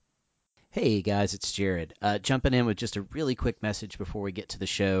Hey guys, it's Jared. Jumping in with just a really quick message before we get to the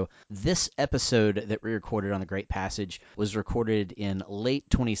show. This episode that we recorded on The Great Passage was recorded in late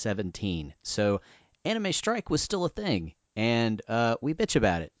 2017. So Anime Strike was still a thing, and we bitch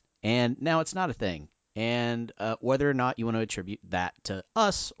about it. And now it's not a thing. And whether or not you want to attribute that to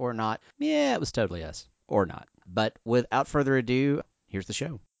us or not, yeah, it was totally us. Or not. But without further ado, here's the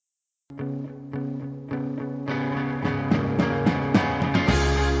show.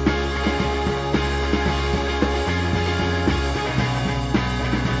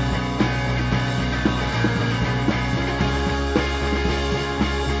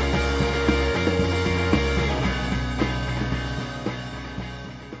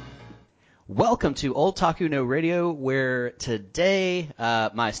 Welcome to Old Taku No Radio, where today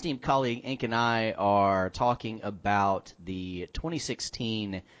my esteemed colleague Ink and I are talking about the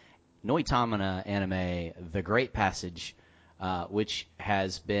 2016 Noitamina anime, The Great Passage, which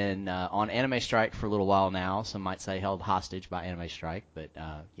has been on Anime Strike for a little while now. Some might say held hostage by Anime Strike, but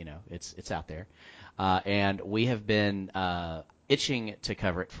it's out there, and we have been itching to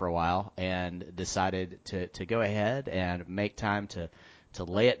cover it for a while, and decided to go ahead and make time to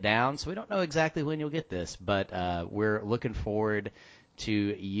lay it down. So we don't know exactly when you'll get this, but we're looking forward to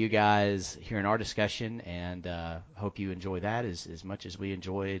you guys hearing our discussion, and hope you enjoy that as much as we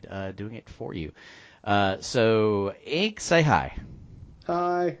enjoyed doing it for you. So, Ink, say hi.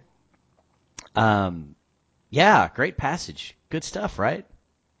 Hi. Yeah, great passage. Good stuff, right?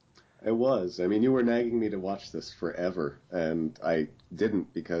 It was. I mean, you were nagging me to watch this forever, and I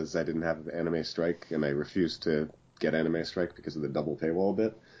didn't because I didn't have Anime Strike, and I refused to get Anime Strike because of the double paywall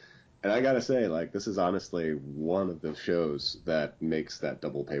bit. And I gotta say, like, this is honestly one of the shows that makes that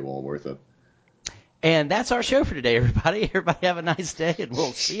double paywall worth it. And that's our show for today, everybody. Everybody have a nice day, and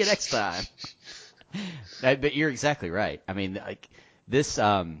we'll see you next time. But you're exactly right. I mean, like this.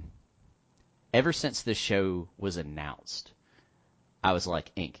 Ever since this show was announced, I was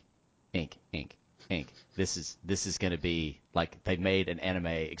like, ink, ink, ink, ink. This is going to be like they made an anime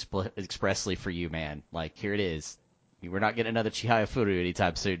expressly for you, man. Like here it is. We're not getting another Chihaya Furu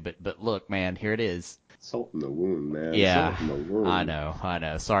anytime soon, but look, man, here it is. Salt in the wound, man. Yeah, Salt in the I wound. know, I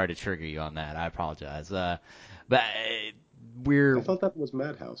know. Sorry to trigger you on that. I apologize. But I we're thought that was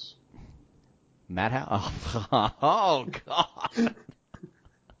Madhouse. Madhouse. Oh God.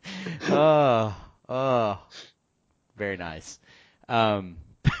 Oh, oh, very nice. Um,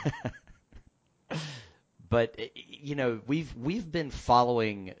 but we've been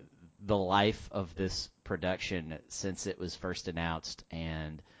following the life of this production since it was first announced,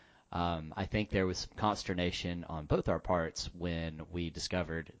 and I think there was some consternation on both our parts when we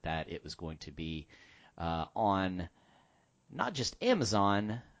discovered that it was going to be on not just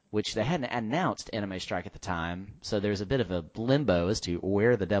Amazon, which they hadn't announced Anime Strike at the time, so there's a bit of a limbo as to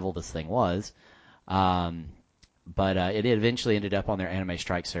where the devil this thing was. Um, but it eventually ended up on their Anime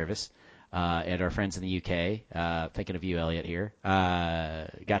Strike service. And our friends in the UK, thinking of you, Elliot, here,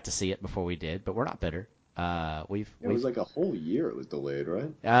 got to see it before we did, but we're not bitter. It was like a whole year it was delayed,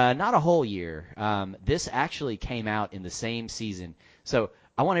 right? Not a whole year. This actually came out in the same season. So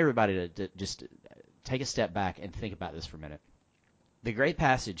I want everybody to just take a step back and think about this for a minute. The Great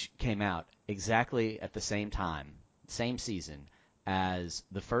Passage came out exactly at the same time, same season, as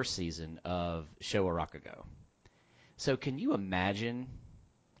the first season of Showa Rakugo. So can you imagine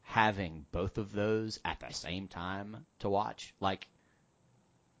having both of those at the same time to watch? Like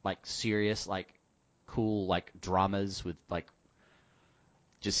serious, like cool, like dramas with like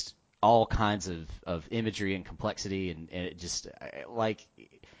just all kinds of imagery and complexity, and it just like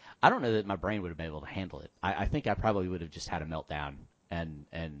I don't know that my brain would have been able to handle it. I think I probably would have just had a meltdown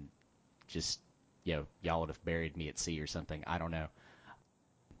and just y'all would have buried me at sea or something. I don't know.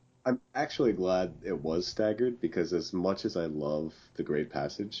 I'm actually glad it was staggered because as much as I love The Great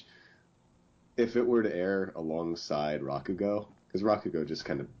Passage, if it were to air alongside Rakugo, because Rakugo just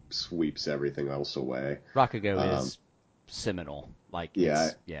kind of sweeps everything else away. Rakugo Um, is seminal. Like yeah,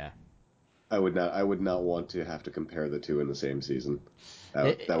 it's yeah. I would not want to have to compare the two in the same season. That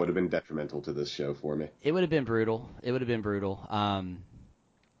would It, have been detrimental to this show for me. it would have been brutal. It would have been brutal. I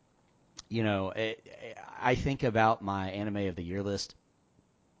think about my anime of the year list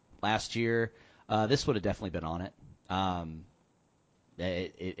last year. This would have definitely been on it. Um,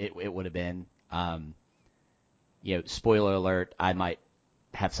 it would have been. Spoiler alert. I might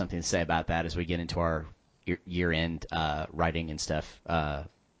have something to say about that as we get into our year end writing and stuff.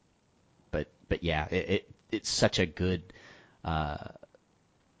 But yeah, it's such a good uh,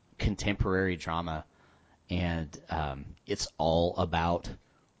 contemporary drama, and it's all about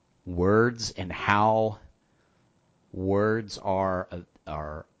words and how words are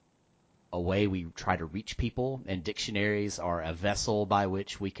a way we try to reach people, and dictionaries are a vessel by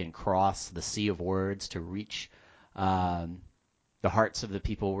which we can cross the sea of words to reach the hearts of the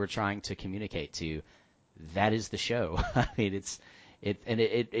people we're trying to communicate to. That is the show. I mean,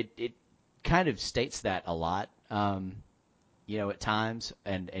 it kind of states that a lot, at times,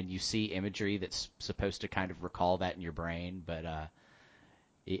 and you see imagery that's supposed to kind of recall that in your brain, but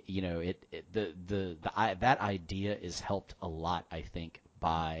that idea is helped a lot, I think,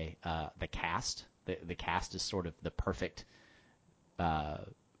 by the cast. The cast is sort of the perfect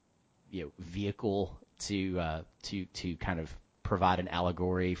vehicle to kind of provide an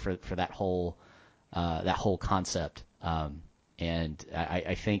allegory for that whole concept. And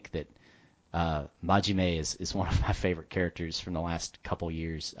I think that Majime is one of my favorite characters from the last couple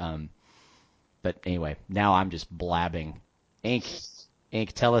years. But anyway, now I'm just blabbing. Ink,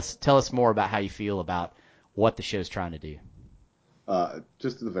 tell us more about how you feel about what the show's trying to do.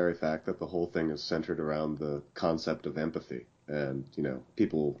 Just the very fact that the whole thing is centered around the concept of empathy. And,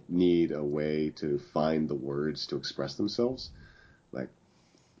 people need a way to find the words to express themselves. Like,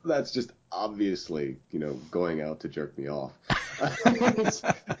 that's just obviously, going out to jerk me off.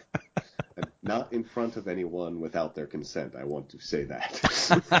 And not in front of anyone without their consent, I want to say that.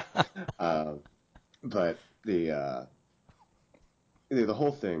 But the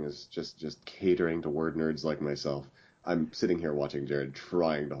whole thing is just catering to word nerds like myself. I'm sitting here watching Jared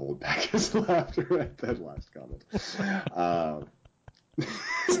trying to hold back his laughter at that last comment.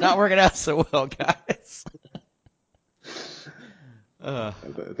 It's not working out so well, guys.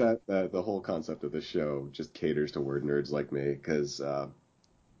 The whole concept of the show just caters to word nerds like me, because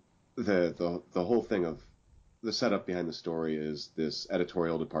the whole thing of the setup behind the story is this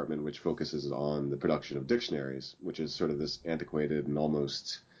editorial department which focuses on the production of dictionaries, which is sort of this antiquated and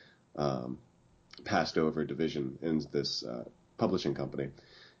almost passed over division in this publishing company,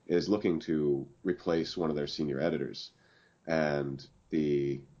 is looking to replace one of their senior editors. And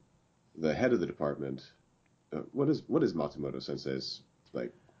the head of the department, what is Matsumoto Sensei's,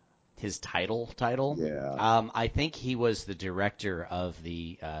 like, his title? Yeah. I think he was the director of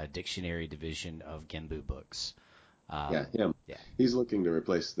the dictionary division of Genbu Books. Him. Yeah. He's looking to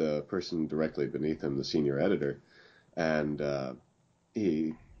replace the person directly beneath him, the senior editor, and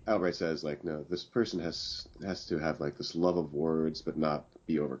he outright says, like, no, this person has to have, like, this love of words, but not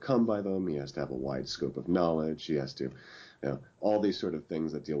be overcome by them. He has to have a wide scope of knowledge. He has to, all these sort of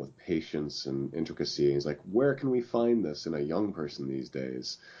things that deal with patience and intricacy. And he's like, where can we find this in a young person these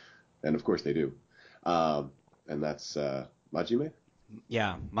days? And of course they do. And that's Majime.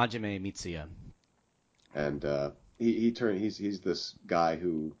 Yeah, Majime Mitsuya. And he's this guy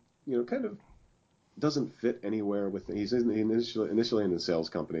who, kind of doesn't fit anywhere with. He's initially in a sales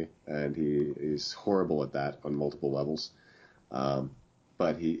company, and he's horrible at that on multiple levels.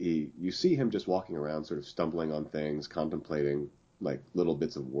 But you see him just walking around, sort of stumbling on things, contemplating, like, little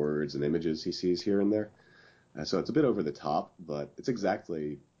bits of words and images he sees here and there. So it's a bit over the top, but it's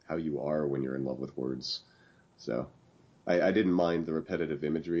exactly how you are when you're in love with words. So I didn't mind the repetitive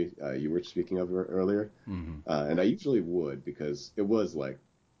imagery you were speaking of earlier. Mm-hmm. And I usually would, because it was, like,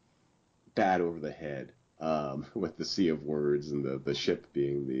 bad over the head, with the sea of words and the ship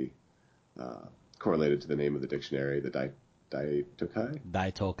being the correlated to the name of the dictionary, the Daitokai?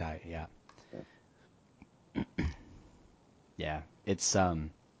 Daitokai, yeah. Yeah, it's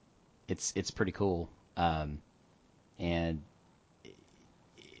pretty cool. And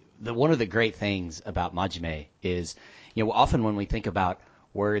one of the great things about Majime is, often when we think about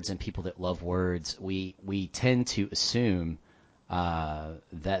words and people that love words, we tend to assume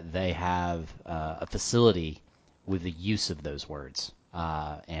that they have a facility with the use of those words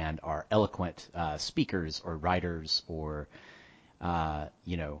and are eloquent speakers or writers or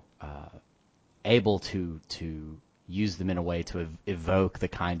able to use them in a way to evoke the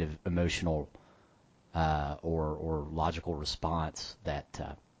kind of emotional or logical response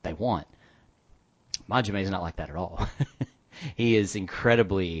that they want. Majime is not like that at all. He is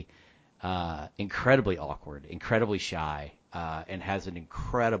incredibly awkward, incredibly shy, and has an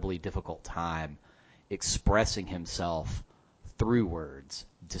incredibly difficult time expressing himself through words,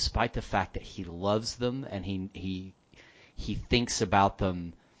 despite the fact that he loves them and he thinks about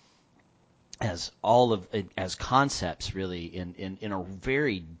them as as concepts, really, in a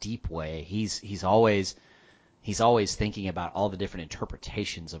very deep way. He's always thinking about all the different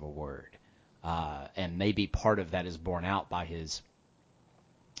interpretations of a word, and maybe part of that is borne out by his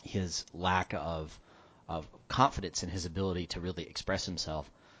lack of confidence in his ability to really express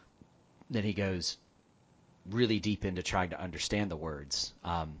himself. Then he goes really deep into trying to understand the words,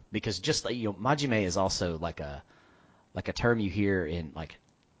 because just like, Majime is also like a term you hear in, like,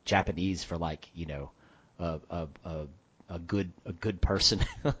 Japanese for like, a a a, a good person,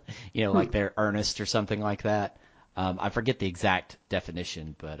 like they're earnest or something like that. I forget the exact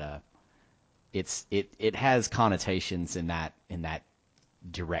definition, but it has connotations in that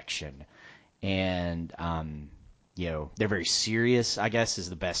direction, and they're very serious, I guess is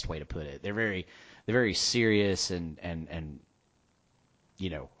the best way to put it. They're very serious and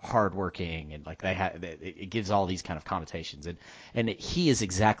hardworking, and like it gives all these kind of connotations, and he is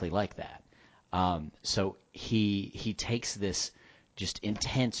exactly like that. So he takes this just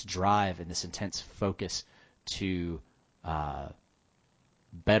intense drive and this intense focus to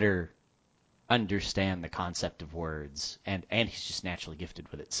better understand the concept of words, and he's just naturally gifted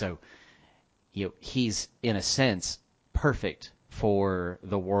with it. So he's in a sense perfect for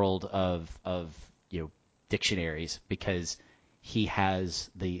the world of dictionaries, because he has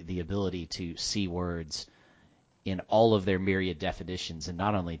the ability to see words in all of their myriad definitions, and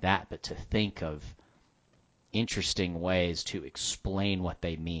not only that, but to think of interesting ways to explain what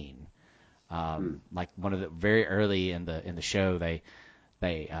they mean. Like one of the very early in the show, they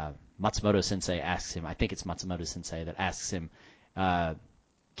Matsumoto Sensei asks him. I think it's Matsumoto Sensei that asks him,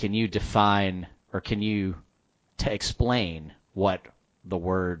 "Can you define, or can you explain what the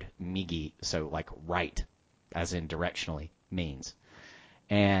word migi, so like right, as in directionally, means?"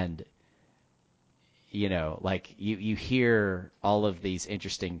 And like you hear all of these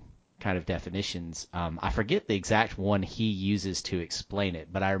interesting kind of definitions. I forget the exact one he uses to explain it,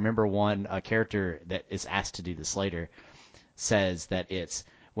 but I remember a character that is asked to do this later says that it's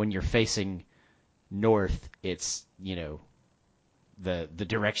when you're facing north, it's the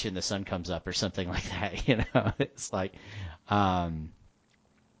direction the sun comes up or something like that. It's like, and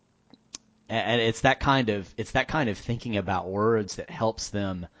it's that kind of thinking about words that helps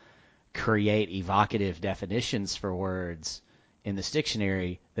them create evocative definitions for words in this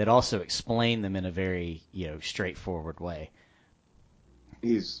dictionary that also explain them in a very straightforward way.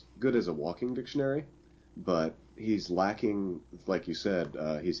 He's good as a walking dictionary, but he's lacking, like you said,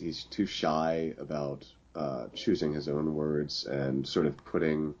 he's too shy about choosing his own words and sort of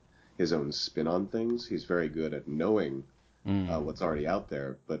putting his own spin on things. He's very good at knowing what's already out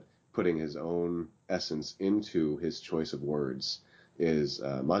there, but putting his own essence into his choice of words is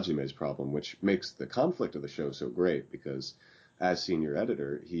Majime's problem, which makes the conflict of the show so great, because as senior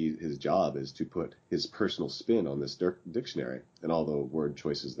editor, his job is to put his personal spin on this dictionary and all the word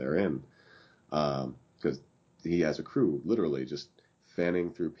choices therein, because he has a crew literally just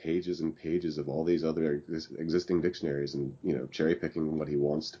fanning through pages and pages of all these other existing dictionaries and cherry picking what he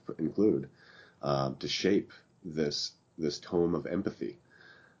wants to include to shape this tome of empathy,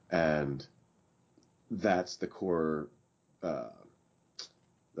 and that's the core.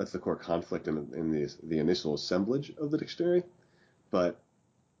 That's the core conflict in the initial assemblage of the dictionary. But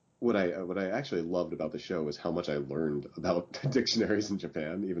what I actually loved about the show is how much I learned about dictionaries in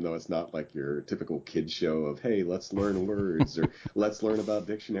Japan, even though it's not like your typical kid show of, hey, let's learn words or let's learn about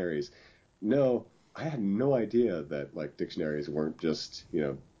dictionaries. No, I had no idea that like dictionaries weren't just,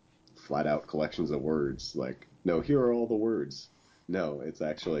 flat out collections of words. Like, no, here are all the words. No, it's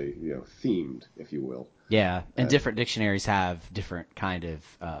actually, themed, if you will. Yeah, and different dictionaries have different kind of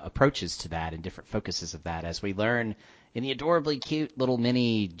approaches to that and different focuses of that, as we learn in the adorably cute little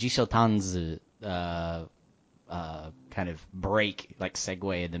mini Jisho Tanzu kind of break, like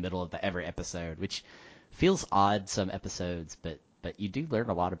segue in the middle of every episode, which feels odd some episodes, but you do learn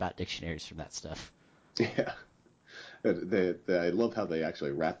a lot about dictionaries from that stuff. Yeah. I love how they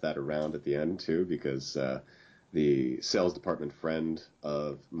actually wrap that around at the end, too, because the sales department friend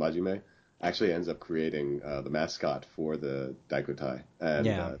of Majime actually ends up creating the mascot for the Daikotai, and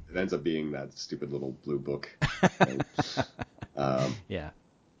Yeah. it ends up being that stupid little blue book thing, Yeah.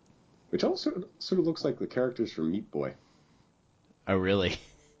 which also sort of looks like the characters from Meat Boy. Oh, really?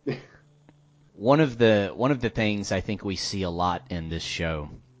 One of the things I think we see a lot in this show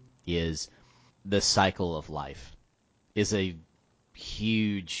is the cycle of life is a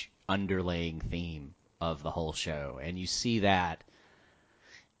huge underlaying theme of the whole show, and you see that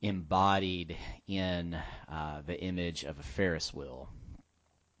embodied in the image of a Ferris wheel,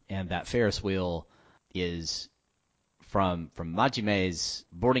 and that Ferris wheel is from Majime's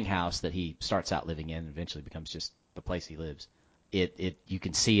boarding house that he starts out living in and eventually becomes just the place he lives. It you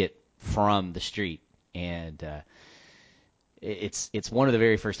can see it from the street, and it's one of the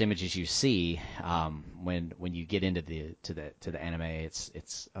very first images you see when you get into the anime.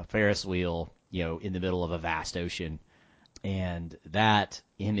 It's a Ferris wheel, in the middle of a vast ocean, and that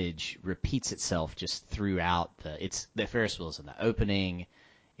image repeats itself just throughout the Ferris wheel's in the opening.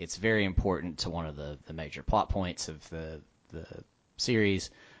 It's very important to one of the major plot points of the series.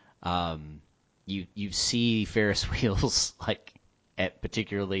 You see Ferris wheels like at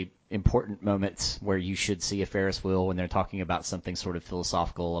particularly important moments where you should see a Ferris wheel when they're talking about something sort of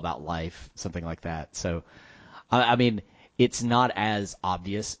philosophical about life, something like that. So, I mean, it's not as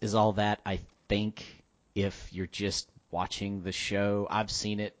obvious as all that. I think if you're just watching the show, I've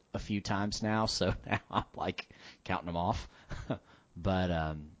seen it a few times now, so now I'm like counting them off. But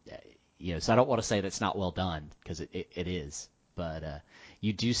so I don't want to say that's not well done because it is, but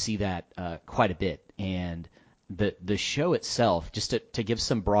you do see that quite a bit, and the show itself, just to give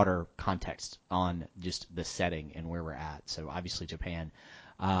some broader context on just the setting and where we're at. So obviously Japan,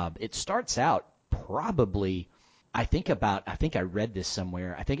 it starts out probably. I think I read this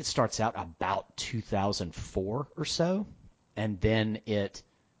somewhere. I think it starts out about 2004 or so, and then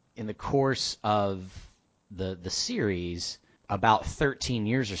in the course of the series, about 13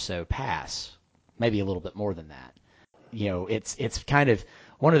 years or so pass, maybe a little bit more than that. It's kind of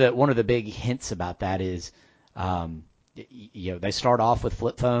one of the big hints about that is, they start off with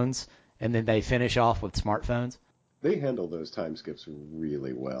flip phones and then they finish off with smartphones. They handle those time skips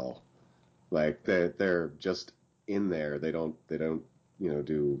really well. Like they're just in there. They don't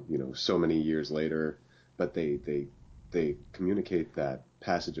do so many years later, but they communicate that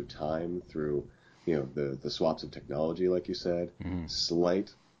passage of time through the swaps of technology, like you said, Mm-hmm.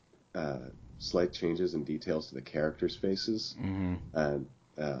 uh, slight changes and details to the characters' faces, Mm-hmm. and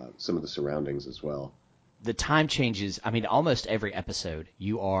some of the surroundings as well. The time changes. I mean, almost every episode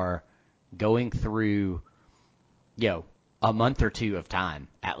you are going through, a month or two of time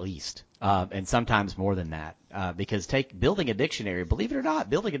at least, and sometimes more than that. Because building a dictionary, believe it or not,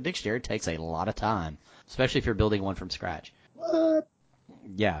 building a dictionary takes a lot of time, especially if you're building one from scratch. What?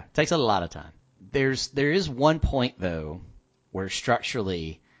 Yeah, it takes a lot of time. There is one point though where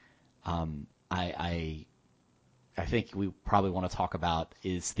structurally, I I think we probably want to talk about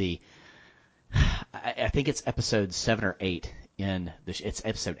is I think it's episode 7 or 8 it's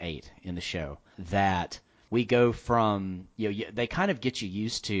episode 8 in the show that we go from, they kind of get you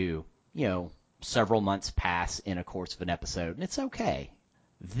used to, several months pass in a course of an episode, and it's okay.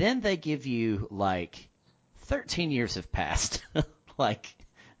 Then they give you like 13 years have passed, like,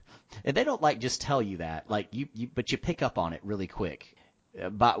 and they don't like just tell you that, like but you pick up on it really quick.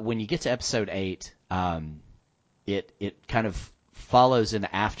 But when you get to episode 8, it kind of follows in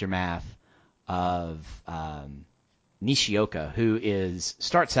the aftermath of Nishioka, who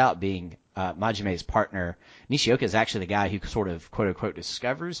starts out being Majime's partner. Nishioka is actually the guy who sort of quote unquote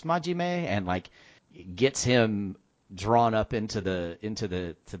discovers Majime and like gets him drawn up into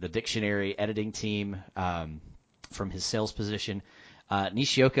the dictionary editing team from his sales position.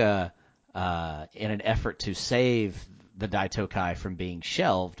 Nishioka, in an effort to save the Daitokai from being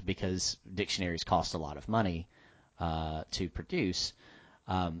shelved because dictionaries cost a lot of money to produce,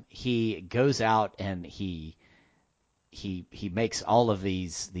 he goes out and he makes all of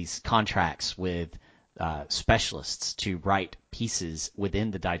these contracts with specialists to write pieces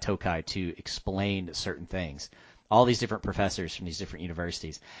within the Daitokai to explain certain things. All these different professors from these different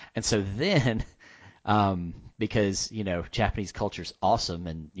universities, and so then, because Japanese culture is awesome,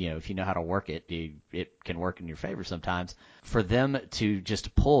 and if you know how to work it, it can work in your favor sometimes. For them to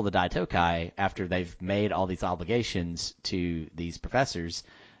just pull the Daitokai after they've made all these obligations to these professors,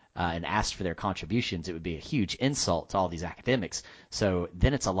 and asked for their contributions, it would be a huge insult to all these academics. So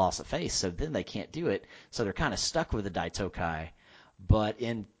then it's a loss of face. So then they can't do it. So they're kind of stuck with the Daitokai. But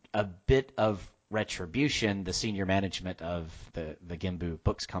in a bit of retribution, the senior management of the Genbu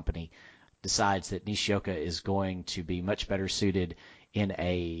Books Company decides that Nishioka is going to be much better suited in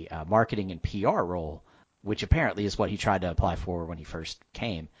a marketing and PR role, which apparently is what he tried to apply for when he first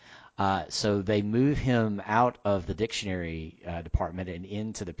came. So they move him out of the dictionary department and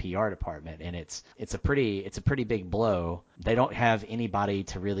into the PR department, and it's a pretty big blow. They don't have anybody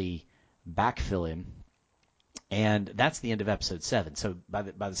to really backfill him, and that's the end of episode 7. So by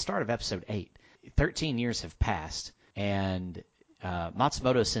the start of episode 8, 13 years have passed, and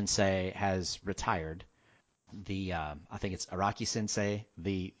Matsumoto Sensei has retired. I think it's Araki Sensei,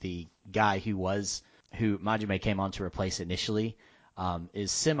 the guy who Majime came on to replace initially,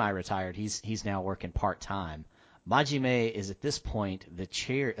 is semi-retired. He's now working part-time. Majime is at this point the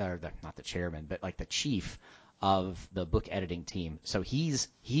not the chairman, but like the chief of the book editing team. So he's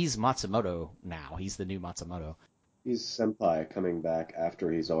Matsumoto now. He's the new Matsumoto. He's senpai coming back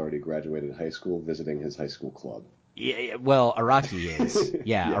after he's already graduated high school, visiting his high school club. Yeah, well, Araki is.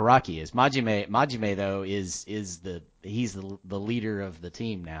 Yeah, Yeah. Araki is. Majime though he's the leader of the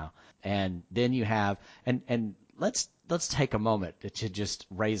team now. And then you have and let's take a moment to just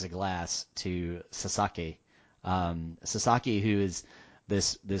raise a glass to Sasaki. Sasaki, who is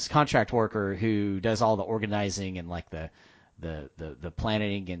this contract worker who does all the organizing and like the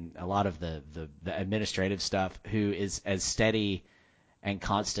planning and a lot of the administrative stuff, who is as steady and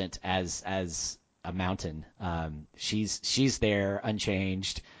constant as a mountain. She's there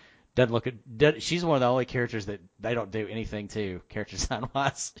unchanged. Doesn't look at. She's one of the only characters that they don't do anything to character design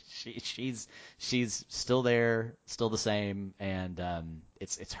wise. She's still there, still the same, and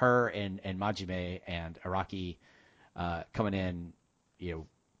it's her and Majime and Araki coming in,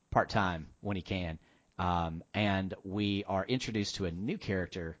 part time when he can. And we are introduced to a new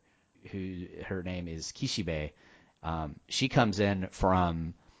character who her name is Kishibe. She comes in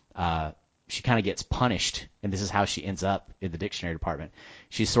from she kind of gets punished, and this is how she ends up in the dictionary department.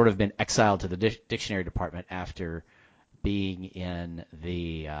 She's sort of been exiled to the dictionary department after being in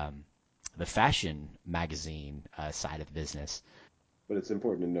the fashion magazine side of the business. But it's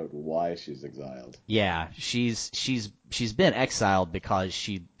important to note why she's exiled. Yeah, she's been exiled because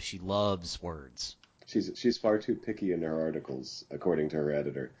she loves words. She's far too picky in her articles, according to her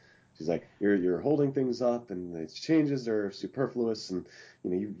editor. She's like, you're holding things up, and the changes are superfluous, and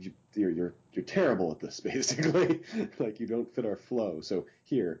you're terrible at this, basically. Like, you don't fit our flow. So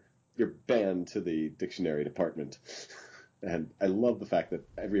here, you're banned to the dictionary department. And I love the fact that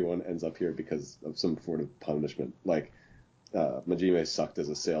everyone ends up here because of some sort of punishment. Like, Majime sucked as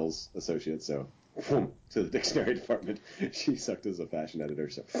a sales associate, so to the dictionary department. She sucked as a fashion editor,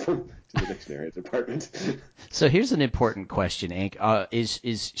 so to the dictionary department. So here's an important question, Ink.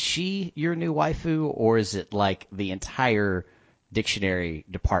 Is she your new waifu, or is it like the entire dictionary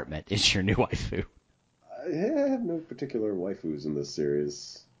department is your new waifu? I have no particular waifus in this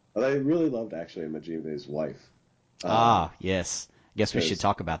series. But I really loved, actually, Majime's wife. Yes. Guess we should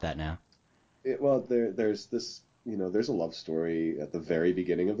talk about that now. There's this, there's a love story at the very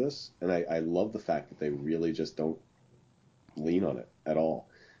beginning of this, and I love the fact that they really just don't lean on it at all.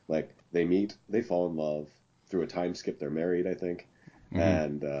 Like, they meet, they fall in love, through a time skip they're married, I think,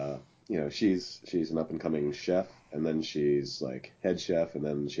 and she's an up and coming chef, and then she's like head chef, and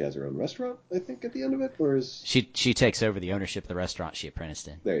then she has her own restaurant, I think, at the end of it. Whereas she takes over the ownership of the restaurant she apprenticed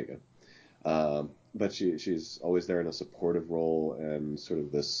in. There you go. But she's always there in a supportive role and sort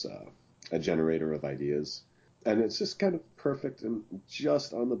of this a generator of ideas. And it's just kind of perfect and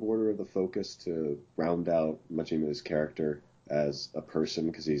just on the border of the focus to round out Majime's character as a person,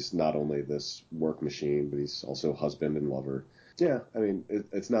 because he's not only this work machine, but he's also husband and lover. Yeah, I mean,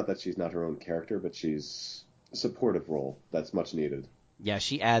 it's not that she's not her own character, but she's a supportive role that's much needed. Yeah,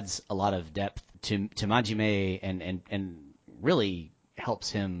 she adds a lot of depth to Majime and really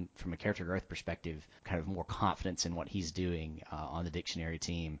helps him from a character growth perspective, kind of more confidence in what he's doing on the dictionary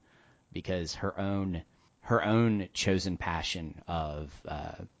team, because her own chosen passion of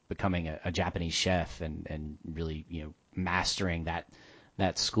becoming a Japanese chef and really mastering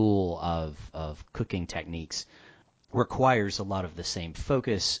that school of cooking techniques requires a lot of the same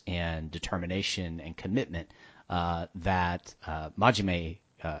focus and determination and commitment that Majime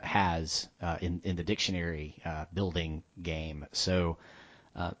has in the dictionary building game. So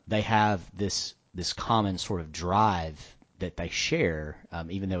they have this common sort of drive that they share,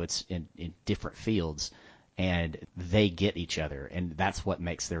 even though it's in different fields, and they get each other, and that's what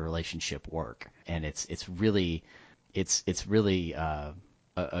makes their relationship work. And it's really a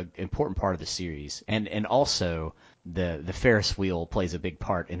important part of the series, and also the Ferris wheel plays a big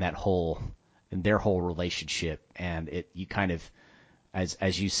part in their whole relationship, and you kind of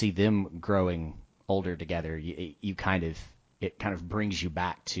as you see them growing older together, it kind of brings you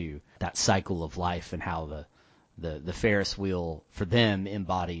back to that cycle of life and how the Ferris wheel for them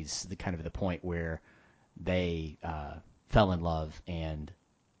embodies the kind of the point where they fell in love and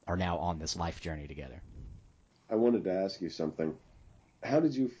are now on this life journey together. I wanted to ask you something. How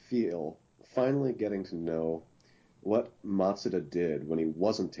did you feel finally getting to know what Matsuda did when he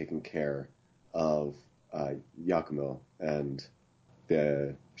wasn't taking care of Yakumo and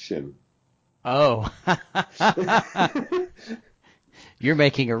the Shin? Oh. You're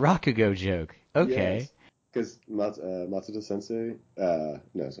making a Rakugo joke. Okay. Because Matsuda Sensei?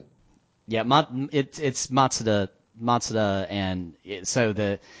 No, sir. Yeah, it's Matsuda, and so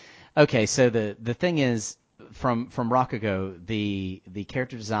the thing is, from Rakugo, the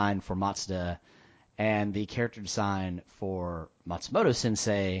character design for Matsuda and the character design for Matsumoto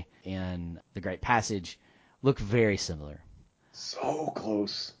Sensei in The Great Passage look very similar. So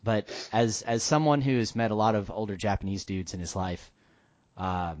close. But as someone who has met a lot of older Japanese dudes in his life,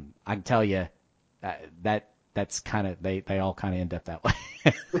 I can tell you that's kind of they all kind of end up that way.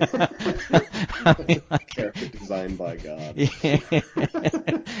 I mean, character design by God.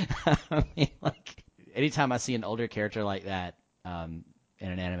 I mean, like anytime I see an older character like that,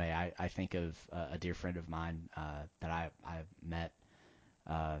 in an anime, I think of a dear friend of mine that I met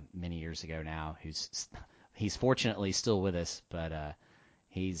many years ago now. He's fortunately still with us, but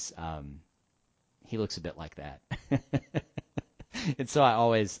he looks a bit like that. And so I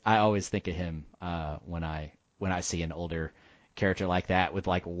always think of him when I see an older character like that with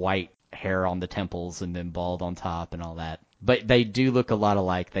like white hair on the temples and then bald on top and all that. But they do look a lot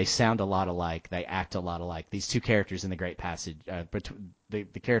alike. They sound a lot alike. They act a lot alike. These two characters in the Great Passage, the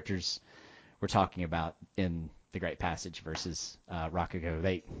characters we're talking about in the Great Passage versus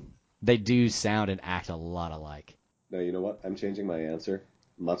Rakugo, they do sound and act a lot alike. No, you know what? I'm changing my answer.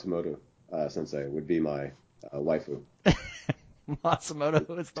 Matsumoto Sensei would be my waifu.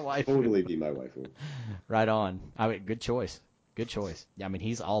 Matsumoto is the wife. Totally be my waifu. Right on. I mean, good choice. Good choice. Yeah, I mean,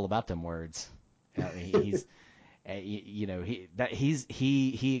 he's all about them words. He's,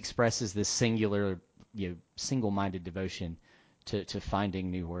 he expresses this singular, single-minded devotion to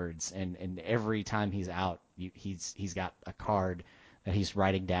finding new words, and every time he's out, he's got a card that he's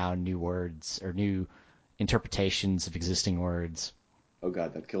writing down new words or new interpretations of existing words. Oh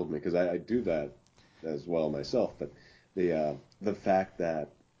God, that killed me because I do that as well myself. But the fact that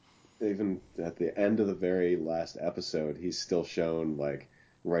even at the end of the very last episode, he's still shown like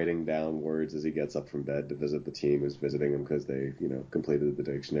writing down words as he gets up from bed to visit the team who's visiting him because they, completed the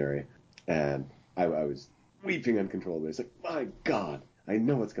dictionary. And I was weeping uncontrollably. It's like, my God, I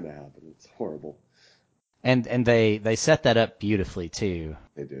know what's going to happen. It's horrible. And they set that up beautifully too.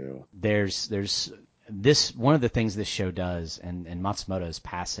 They do. There's this one of the things this show does, and Matsumoto's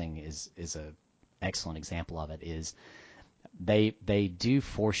passing is a excellent example of it. Is they do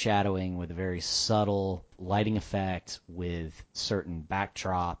foreshadowing with a very subtle lighting effect with certain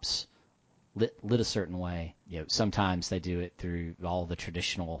backdrops lit a certain way. Sometimes they do it through all the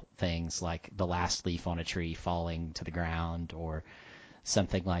traditional things like the last leaf on a tree falling to the ground or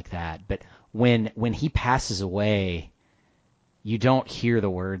something like that. But when he passes away, you don't hear the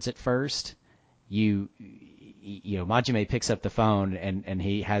words at first. Majime picks up the phone and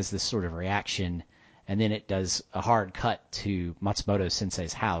he has this sort of reaction, and then it does a hard cut to Matsumoto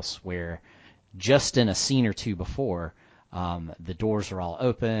Sensei's house where just in a scene or two before, the doors are all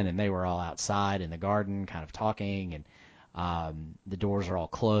open and they were all outside in the garden kind of talking, and the doors are all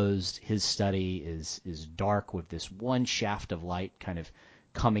closed. His study is dark with this one shaft of light kind of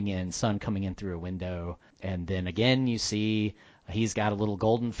coming in, sun coming in through a window. And then again, you see he's got a little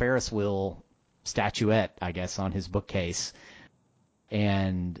golden Ferris wheel statuette, I guess, on his bookcase.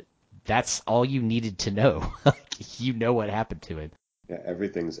 And that's all you needed to know. You know what happened to him. Yeah,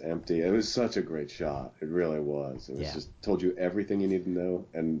 everything's empty. It was such a great shot. It really was. It was just told you everything you need to know,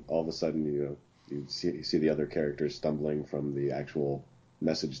 and all of a sudden, you see the other characters stumbling from the actual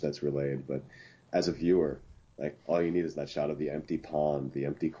message that's relayed. But as a viewer, like all you need is that shot of the empty pond, the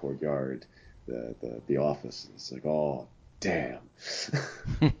empty courtyard, the office. It's like, oh, damn.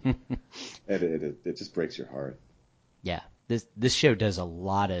 It just breaks your heart. Yeah, this show does a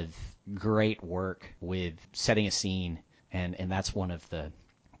lot of great work with setting a scene, and that's one of the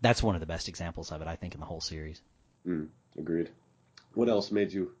best examples of it, I think, in the whole series. Agreed. What else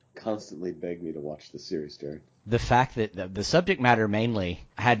made you constantly beg me to watch the series, Jared? The fact that the subject matter mainly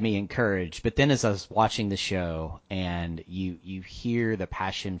had me encouraged, but then as I was watching the show and you hear the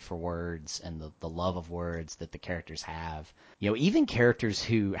passion for words and the love of words that the characters have, even characters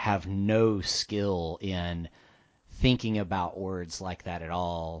who have no skill in thinking about words like that at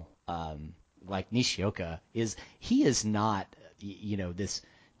all, like Nishioka, he is not, this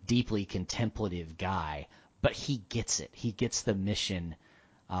deeply contemplative guy, but he gets it. He gets the mission,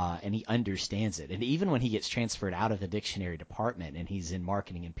 and he understands it. And even when he gets transferred out of the dictionary department and he's in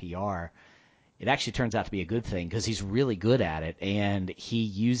marketing and PR, it actually turns out to be a good thing because he's really good at it, and he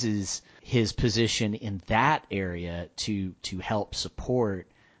uses his position in that area to help support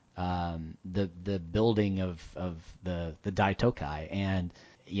the building of the Daitokai. And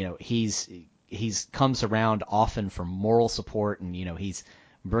he's comes around often for moral support, and he's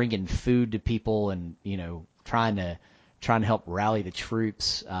bringing food to people, and trying to help rally the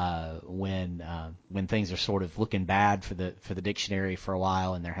troops when things are sort of looking bad for the dictionary for a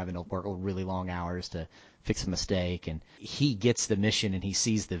while, and they're having to work really long hours to fix a mistake. And he gets the mission, and he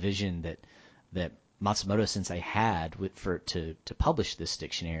sees the vision that Matsumoto Sensei had to publish this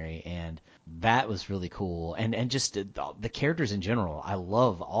dictionary, and that was really cool. And just the characters in general, I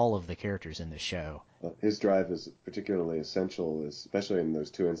love all of the characters in the show. His drive is particularly essential, especially in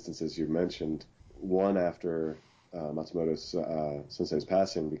those two instances you mentioned. One after Matsumoto Sensei's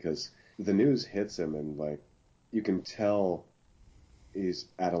passing, because the news hits him, and like you can tell he's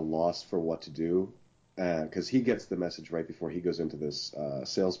at a loss for what to do. because he gets the message right before he goes into this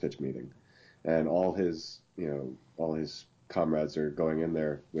sales pitch meeting, and all his comrades are going in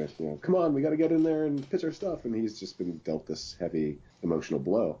there with, come on, we got to get in there and pitch our stuff, and he's just been dealt this heavy emotional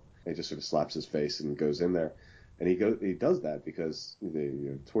blow. And he just sort of slaps his face and goes in there, and he does that because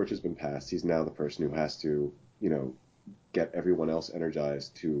the torch has been passed. He's now the person who has to get everyone else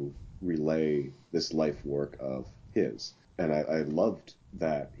energized to relay this life work of his. And I loved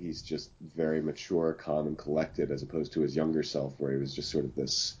that he's just very mature, calm, and collected, as opposed to his younger self, where he was just sort of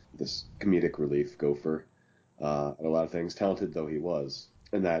this comedic relief gopher at a lot of things, talented though he was.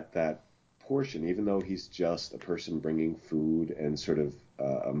 And that portion, even though he's just a person bringing food and sort of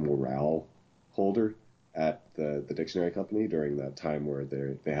a morale holder at the dictionary company during that time where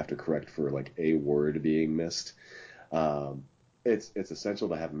they have to correct for like a word being missed. It's essential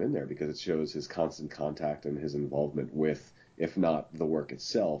to have him in there because it shows his constant contact and his involvement with, if not the work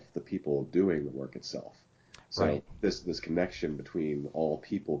itself, the people doing the work itself. So Right. this connection between all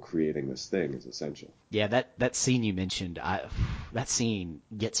people creating this thing is essential. Yeah, that scene you mentioned, that scene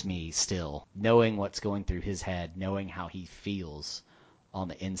gets me still, knowing what's going through his head, knowing how he feels on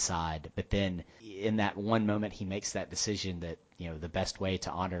the inside. But then in that one moment, he makes that decision that the best way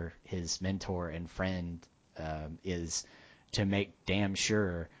to honor his mentor and friend is to make damn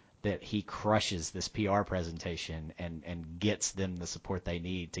sure that he crushes this PR presentation and gets them the support they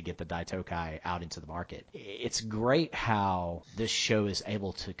need to get the Daitokai out into the market. It's great how this show is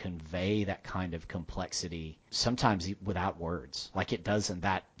able to convey that kind of complexity, sometimes without words, like it does in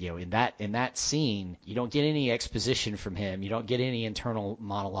that, in that scene. You don't get any exposition from him. You don't get any internal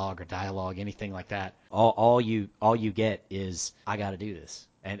monologue or dialogue, anything like that. All you get is, I got to do this.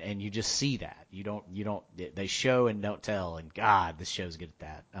 And you just see that. You don't they show and don't tell, and God, this show's good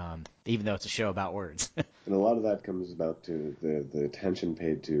at that. Even though it's a show about words. And a lot of that comes about to the attention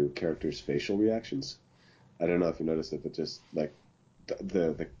paid to characters' facial reactions. I don't know if you noticed it, but just like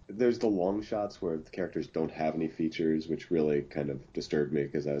there's the long shots where the characters don't have any features, which really kind of disturbed me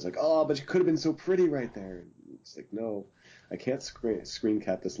because I was like, oh, but you could have been so pretty right there. And it's like, no, I can't screen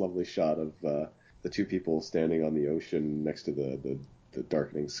cap this lovely shot of the two people standing on the ocean next to the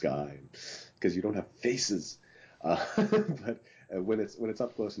darkening sky because you don't have faces. But when it's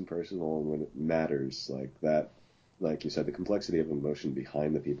up close and personal and when it matters like that, like you said, the complexity of emotion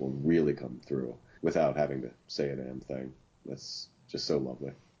behind the people really come through without having to say a damn thing. That's just so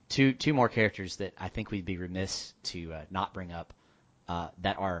lovely. Two more characters that I think we'd be remiss to not bring up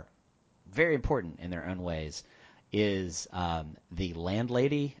that are very important in their own ways is the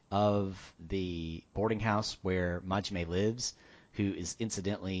landlady of the boarding house where Majime lives, who is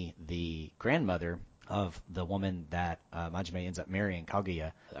incidentally the grandmother of the woman that Majime ends up marrying,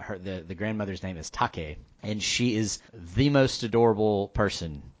 Kaguya. The grandmother's name is Take, and she is the most adorable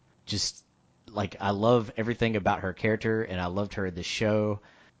person. Just like, I love everything about her character, and I loved her in the show.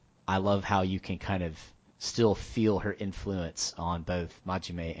 I love how you can kind of still feel her influence on both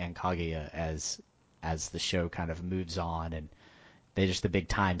Majime and Kaguya as the show kind of moves on, and they just the big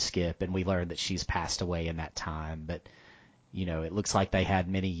time skip, and we learn that she's passed away in that time, but it looks like they had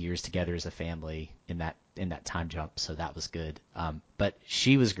many years together as a family in that time jump, so that was good. But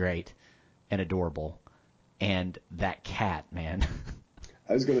she was great and adorable, and that cat, man.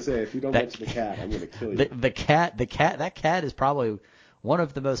 I was gonna say, if you don't mention the cat, I'm gonna kill you. That cat is probably one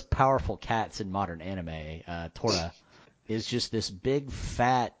of the most powerful cats in modern anime. Tora is just this big,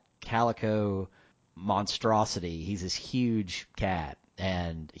 fat, calico monstrosity. He's this huge cat,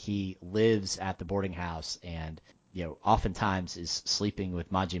 and he lives at the boarding house, and oftentimes is sleeping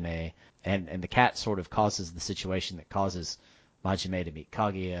with Majime, and the cat sort of causes the situation that causes Majime to meet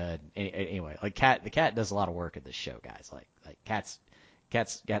Kaguya. Anyway, like the cat does a lot of work in this show, guys. Like cats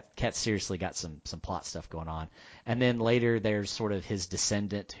seriously got some plot stuff going on. And then later there's sort of his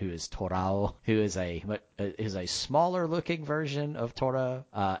descendant, who is Torao, who is a smaller looking version of Tora,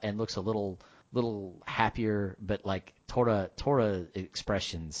 and looks a little happier, but like Tora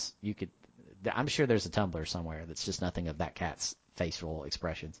expressions, I'm sure there's a Tumblr somewhere that's just nothing of that cat's facial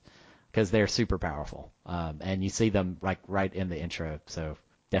expressions, because they're super powerful. And you see them like right in the intro, so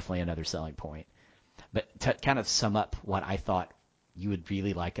definitely another selling point. But to kind of sum up what I thought you would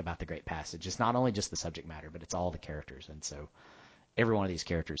really like about The Great Passage, it's not only just the subject matter, but it's all the characters, and so every one of these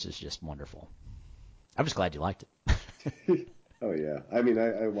characters is just wonderful. I'm just glad you liked it. Oh yeah, I mean,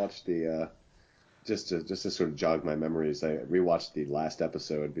 I watched the just to sort of jog my memories. I rewatched the last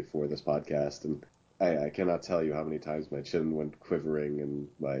episode before this podcast, and I cannot tell you how many times my chin went quivering and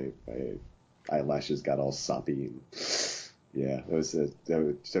my eyelashes got all soppy. And, yeah,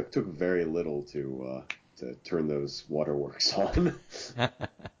 it took very little to turn those waterworks on.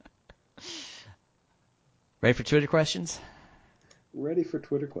 Ready for Twitter questions? Ready for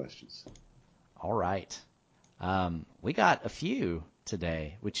Twitter questions. All right. We got a few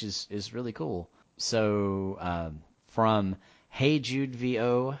today, which is really cool. So from Hey Jude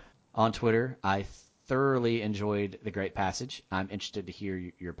VO on Twitter, I thoroughly enjoyed The Great Passage. I'm interested to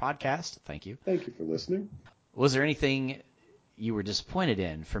hear your podcast. Thank you. Thank you for listening. Was there anything you were disappointed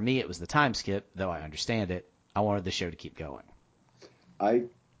in? For me, it was the time skip, though I understand it. I wanted the show to keep going. I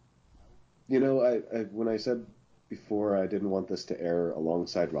when I said before I didn't want this to air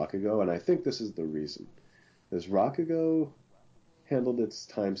alongside Rakugo, and I think this is the reason, is Rakugo handled its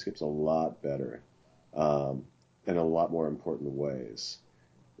time skips a lot better, in a lot more important ways.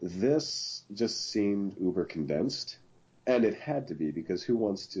 This just seemed uber condensed, and it had to be, because who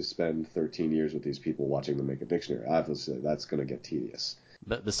wants to spend 13 years with these people watching them make a dictionary? Obviously, that's going to get tedious.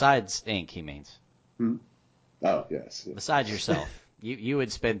 But besides ink, he means. Oh, yes. Besides yourself. You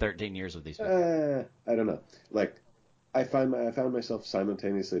would spend 13 years with these people. I don't know. Like, I found myself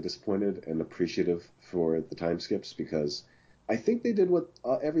simultaneously disappointed and appreciative for the time skips, because I think they did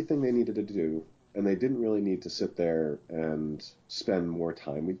everything they needed to do, and they didn't really need to sit there and spend more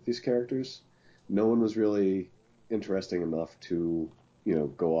time with these characters. No one was really interesting enough to,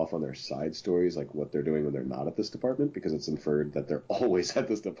 go off on their side stories, like what they're doing when they're not at this department, because it's inferred that they're always at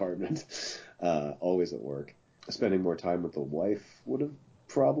this department, always at work. Spending more time with the wife would have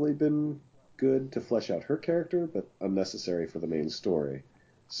probably been good to flesh out her character, but unnecessary for the main story.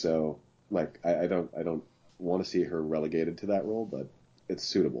 So, like, I don't want to see her relegated to that role, but it's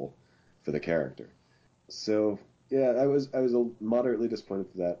suitable for the character. So, yeah, I was moderately disappointed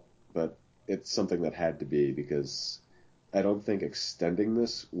for that, but it's something that had to be, because I don't think extending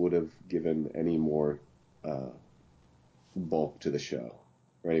this would have given any more bulk to the show,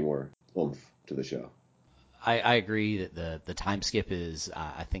 or any more oomph to the show. I agree that the time skip is,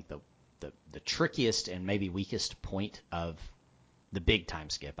 I think, the trickiest and maybe weakest point of the big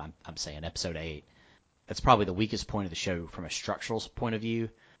time skip. I'm saying episode 8. That's probably the weakest point of the show from a structural point of view.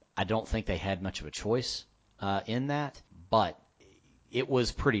 I don't think they had much of a choice in that, but it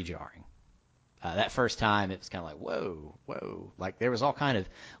was pretty jarring. That first time, it was kind of like, whoa. Like, there was all kind of,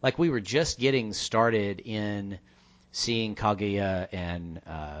 like, we were just getting started in seeing Kaguya and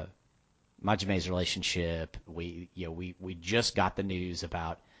Majime's relationship. We just got the news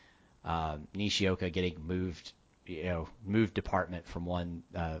about Nishioka getting moved department from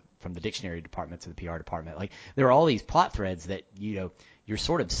from the dictionary department to the PR department. Like, there are all these plot threads that you're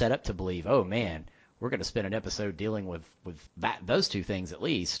sort of set up to believe, oh man, we're going to spend an episode dealing with those two things at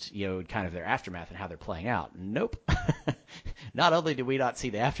least, kind of their aftermath and how they're playing out. Nope. Not only do we not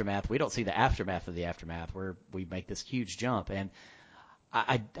see the aftermath, we don't see the aftermath of the aftermath, where we make this huge jump. And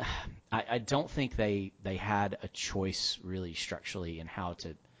I don't think they had a choice really structurally in how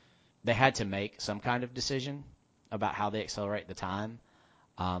to. They had to make some kind of decision about how they accelerate the time.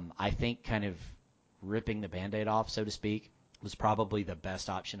 I think kind of ripping the Band-Aid off, so to speak, was probably the best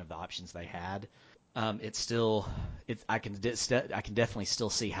option of the options they had. I can definitely still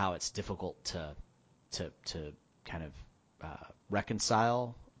see how it's difficult to kind of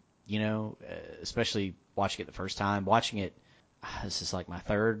reconcile, especially watching it the first time. Watching it, this is like my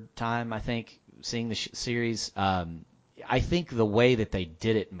third time, I think, seeing the series. I think the way that they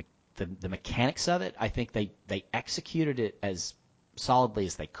did it, the mechanics of it, I think they executed it as solidly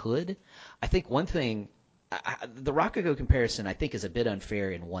as they could. I think one thing, the Rakugo comparison, I think, is a bit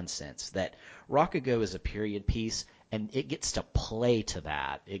unfair in one sense, that Rakugo is a period piece, and it gets to play to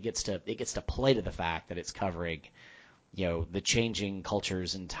that. It gets to play to the fact that it's covering, the changing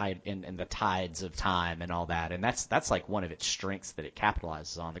cultures and the tides of time and all that, and that's like one of its strengths that it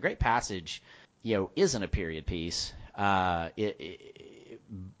capitalizes on. The Great Passage, isn't a period piece.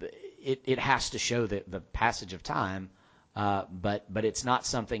 It has to show the passage of time, but it's not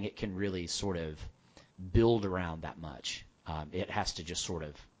something it can really sort of build around that much. It has to just sort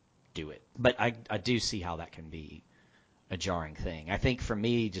of do it. But I do see how that can be a jarring thing. I think for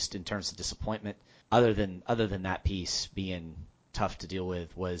me, just in terms of disappointment, other than that piece being tough to deal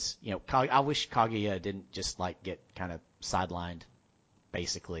with, was, I wish Kaguya didn't just like get kind of sidelined,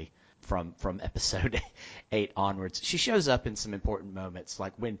 basically, from episode 8 onwards. She shows up in some important moments,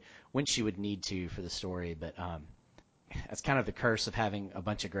 like when she would need to for the story, but that's kind of the curse of having a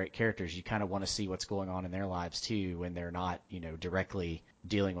bunch of great characters. You kind of want to see what's going on in their lives too, when they're not, directly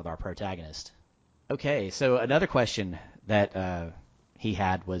dealing with our protagonist. Okay, so another question that he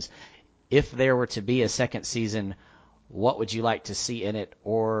had was, if there were to be a second season, what would you like to see in it,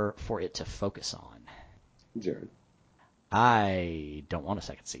 or for it to focus on? Jared. I don't want a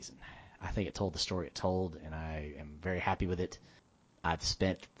second season. I think it told the story it told, and I am very happy with it. I've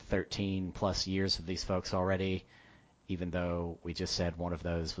spent 13 plus years with these folks already, even though we just said one of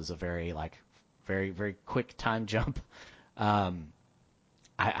those was a very very quick time jump.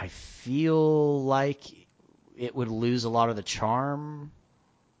 I feel like it would lose a lot of the charm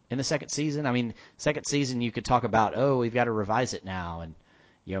in the second season. I mean, second season you could talk about, oh, we've got to revise it now, and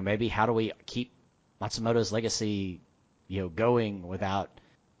maybe how do we keep Matsumoto's legacy, going without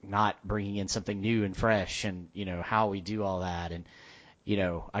not bringing in something new and fresh, and how we do all that, and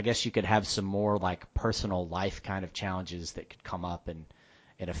I guess you could have some more like personal life kind of challenges that could come up and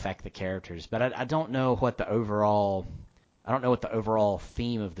affect the characters. But I don't know what the overall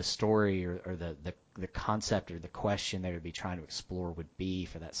theme of the story or the concept or the question they would be trying to explore would be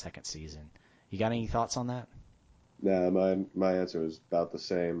for that second season. You got any thoughts on that? Nah, my answer was about the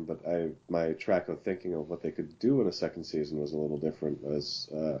same, but my track of thinking of what they could do in a second season was a little different.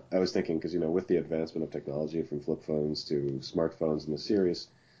 I was thinking, because with the advancement of technology from flip phones to smartphones in the series,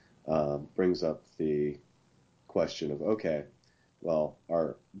 brings up the question of, okay, well,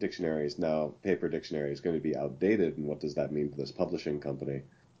 our dictionary is now, paper dictionary is going to be outdated, and what does that mean for this publishing company?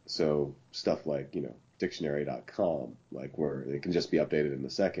 So stuff like dictionary.com, like where it can just be updated in a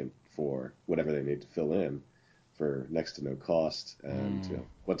second for whatever they need to fill in for next to no cost, and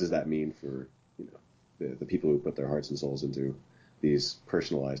what does that mean for the people who put their hearts and souls into these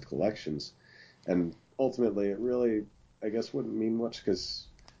personalized collections? And ultimately, it really, I guess, wouldn't mean much, because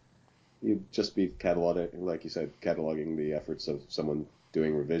you'd just be cataloging, like you said, cataloging the efforts of someone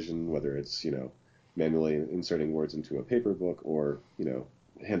doing revision, whether it's manually inserting words into a paper book, or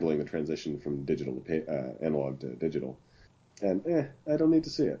handling the transition from digital to analog to digital. And I don't need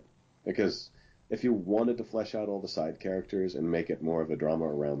to see it, because if you wanted to flesh out all the side characters and make it more of a drama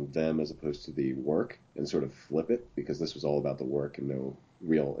around them as opposed to the work, and sort of flip it, because this was all about the work and no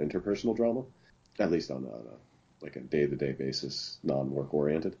real interpersonal drama, at least on a day-to-day basis, non-work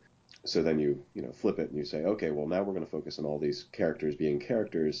oriented. So then you flip it and you say, okay, well, now we're going to focus on all these characters being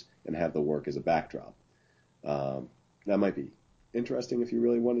characters and have the work as a backdrop. That might be interesting if you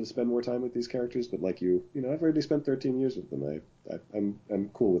really wanted to spend more time with these characters, but like I've already spent 13 years with them. I'm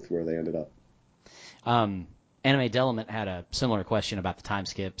cool with where they ended up. Anime Development had a similar question about the time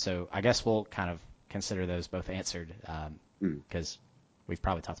skip, so I guess we'll kind of consider those both answered, because we've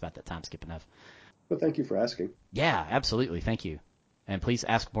probably talked about that time skip enough. But thank you for asking. Yeah, absolutely. Thank you. And please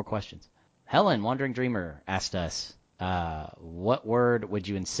ask more questions. Helen, Wandering Dreamer, asked us, what word would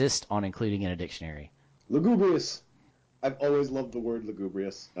you insist on including in a dictionary? Lugubrious. I've always loved the word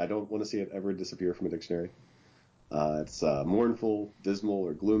lugubrious. I don't want to see it ever disappear from a dictionary. It's mournful, dismal,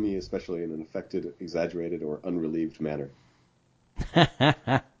 or gloomy, especially in an affected, exaggerated, or unrelieved manner.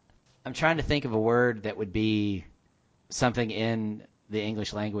 I'm trying to think of a word that would be something in the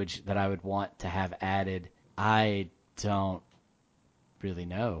English language that I would want to have added. I don't really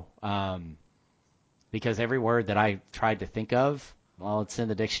know. Because every word that I tried to think of, well, it's in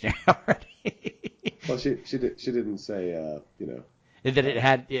the dictionary already. Well, she didn't say, that it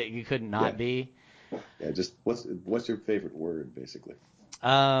had, you couldn't not be. Yeah, just what's your favorite word, basically?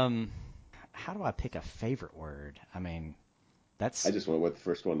 How do I pick a favorite word? I mean, that's. I just went with the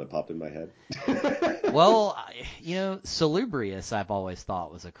first one that popped in my head. Well, salubrious I've always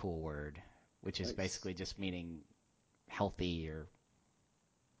thought was a cool word, which is basically just meaning healthy or,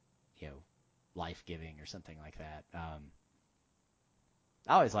 life-giving or something like that. I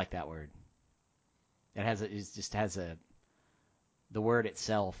always like that word. The word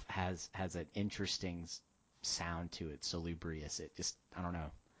itself has an interesting sound to it, salubrious. It just, I don't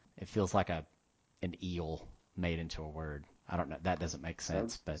know. It feels like an eel made into a word. I don't know. That doesn't make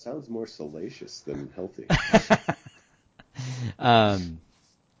sense, but sounds more salacious than healthy. All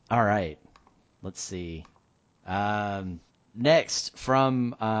right. Let's see. Next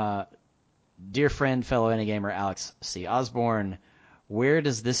from dear friend, fellow Anygamer Alex C. Osborne, where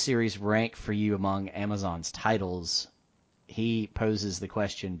does this series rank for you among Amazon's titles? He poses the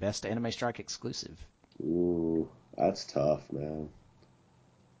question, best Anime Strike exclusive. Ooh, that's tough, man.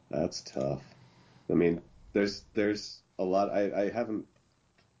 That's tough. I mean, there's a lot. I haven't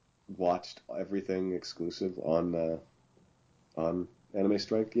watched everything exclusive on Anime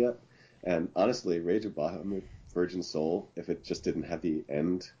Strike yet, and honestly, Rage of Bahamut Virgin Soul, if it just didn't have the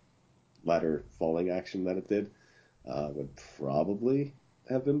end ladder falling action that it did, would probably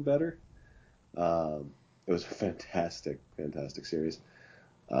have been better. It was a fantastic series.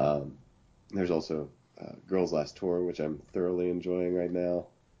 There's also Girls Last Tour, which I'm thoroughly enjoying right now,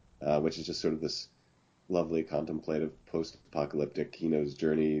 which is just sort of this lovely contemplative post-apocalyptic Hino's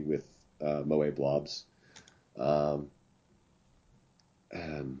journey with moe blobs.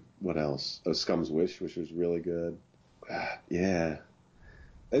 And what else? Oh, Scum's Wish, which was really good. Yeah,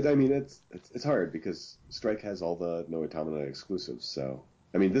 I mean, it's hard because Strike has all the No Automata exclusives. So,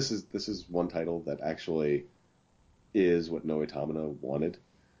 I mean, this is one title that actually is what No Automata wanted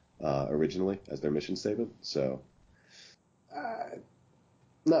originally as their mission statement. So, uh,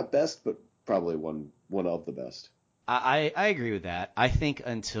 not best, but probably one of the best. I agree with that. I think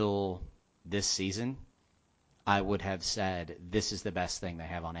until this season, I would have said this is the best thing they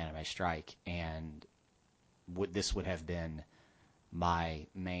have on Anime Strike, and this would have been my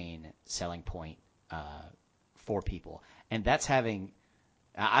main selling point for people. And that's having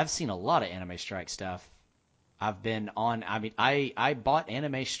I've seen a lot of Anime Strike stuff. I've been on. I mean, I bought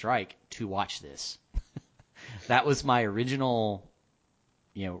Anime Strike to watch this. That was my original,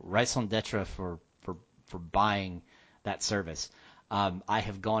 raison d'etre for buying that service. I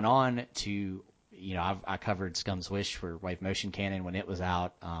have gone on to, I covered Scum's Wish for Wave Motion Canon when it was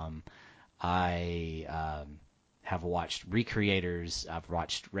out. I have watched Recreators. I've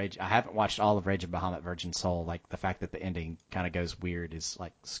watched Rage. I haven't watched all of Rage of Bahamut Virgin Soul. Like the fact that the ending kind of goes weird is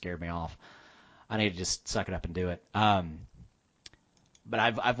like scared me off. I need to just suck it up and do it. But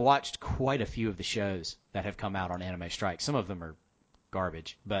I've watched quite a few of the shows that have come out on Anime Strike. Some of them are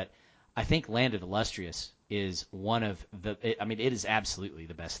garbage, but I think Landed Illustrious is one of I mean, it is absolutely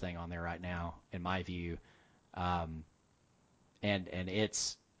the best thing on there right now, in my view. And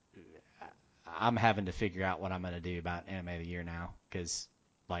it's I'm having to figure out what I'm going to do about Anime of the Year now because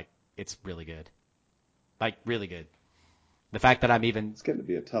like it's really good, like really good. The fact that I'm even It's going to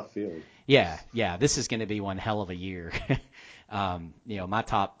be a tough field. yeah, this is going to be one hell of a year. My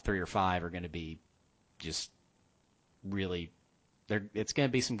top 3 or 5 are going to be just really it's going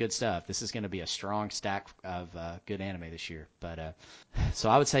to be some good stuff. This is going to be a strong stack of good anime this year. But so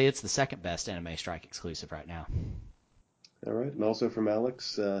I would say it's the second best Anime Strike exclusive right now. All right, and also from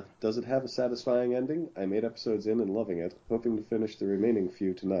Alex, does it have a satisfying ending? I'm 8 episodes in and loving it, hoping to finish the remaining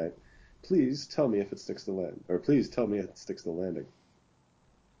few tonight. Please tell me if it sticks to land, or please tell me if it sticks to the landing.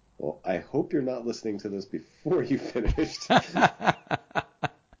 Well, I hope you're not listening to this before you finished.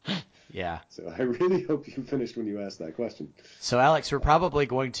 Yeah. So I really hope you finished when you asked that question. So Alex, we're probably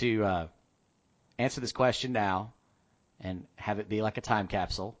going to answer this question now and have it be like a time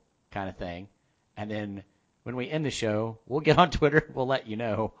capsule kind of thing, and then when we end the show, we'll get on Twitter. We'll let you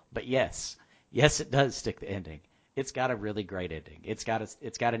know. But yes, it does stick the ending. It's got a really great ending. It's got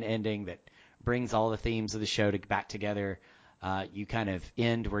an ending that brings all the themes of the show back together. You kind of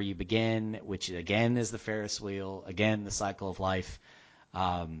end where you begin, which again is the Ferris wheel, again the cycle of life.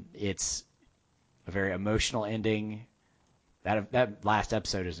 It's a very emotional ending. That last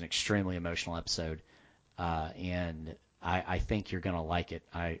episode is an extremely emotional episode, and I think you're gonna like it.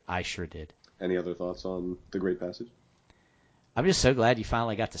 I sure did. Any other thoughts on The Great Passage? I'm just so glad you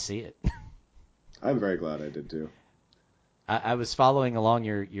finally got to see it. I'm very glad I did too. I was following along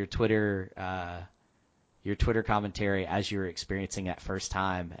your Twitter commentary as you were experiencing that first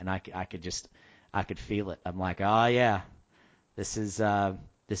time, and I could feel it. I'm like, oh yeah, this is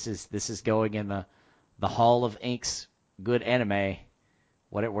going in the Hall of Ink's good anime,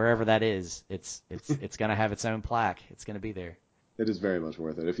 wherever that is. It's gonna have its own plaque. It's gonna be there. It is very much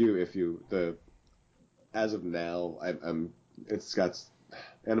worth it. If you the as of now, I'm it's got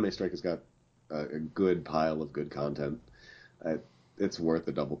Anime Strike has got a good pile of good content. I, it's worth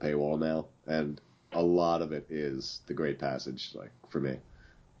the double paywall now, and a lot of it is The Great Passage, like for me.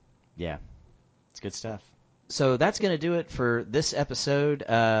 Yeah, it's good stuff. So that's going to do it for this episode.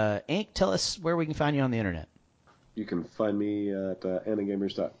 Ink, tell us where we can find you on the internet. You can find me at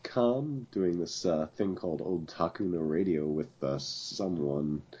animegamers.com doing this thing called Old Taku no Radio with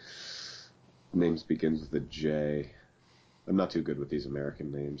someone. Names begins with a J. I'm not too good with these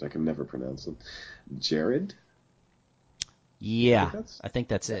American names. I can never pronounce them. Jared? Yeah, I think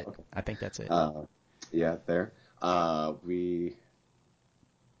that's it. Okay. I think that's it. Yeah, there. We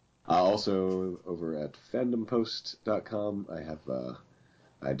also over at fandompost.com.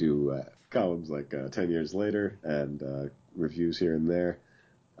 I do columns like 10 years later and reviews here and there.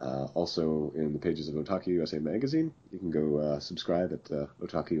 Also in the pages of Otaku USA Magazine. You can go subscribe at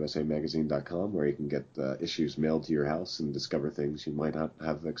otakuusamagazine.com where you can get issues mailed to your house and discover things you might not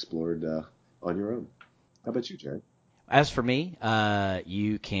have explored on your own. How about you, Jared? As for me,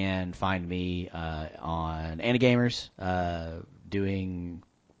 you can find me on Anigamers, doing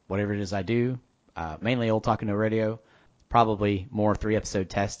whatever it is I do, mainly Old Talking No Radio, probably more 3-episode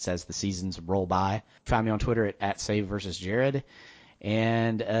tests as the seasons roll by. Find me on Twitter at @SaveVersusJared,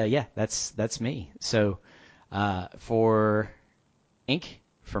 and yeah, that's me. So for Ink,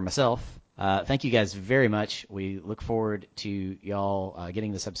 for myself, thank you guys very much. We look forward to y'all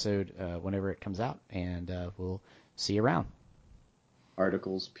getting this episode whenever it comes out, and we'll see you around.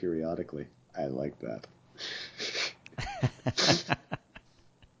 Articles periodically. I like that.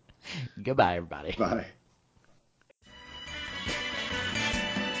 Goodbye, everybody. Bye.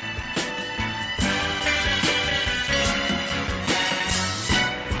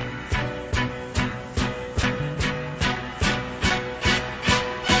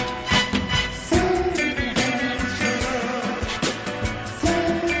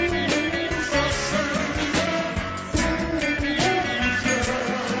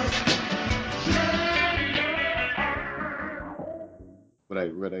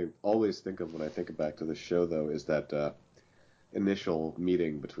 What I always think of when I think back to the show, though, is that initial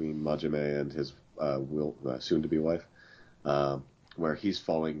meeting between Majime and his soon-to-be wife, where he's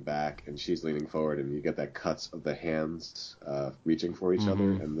falling back and she's leaning forward, and you get that cuts of the hands reaching for each other,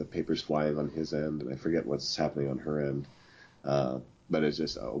 and the paper's flying on his end, and I forget what's happening on her end. But it's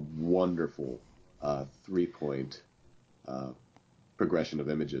just a wonderful three-point progression of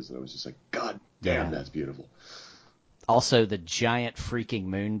images, and I was just like, God damn, that's beautiful. Also, the giant freaking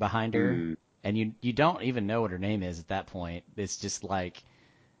moon behind her, and you don't even know what her name is at that point. It's just like,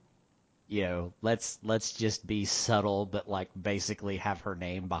 let's just be subtle, but like basically have her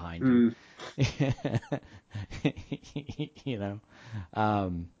name behind her.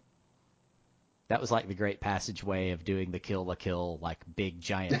 That was like the great passageway of doing the Kill la Kill, like big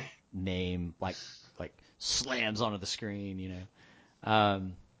giant name, like slams onto the screen.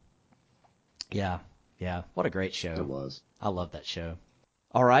 Yeah, what a great show. It was. I love that show.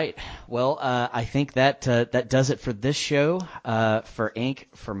 All right. Well, I think that does it for this show. For Ink,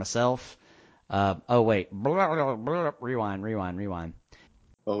 for myself. Oh, wait. Rewind.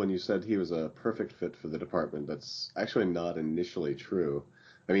 Oh, when you said he was a perfect fit for the department, that's actually not initially true.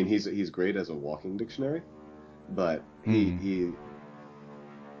 I mean, he's great as a walking dictionary, but he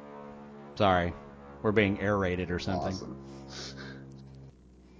Sorry. We're being air rated or something. Awesome.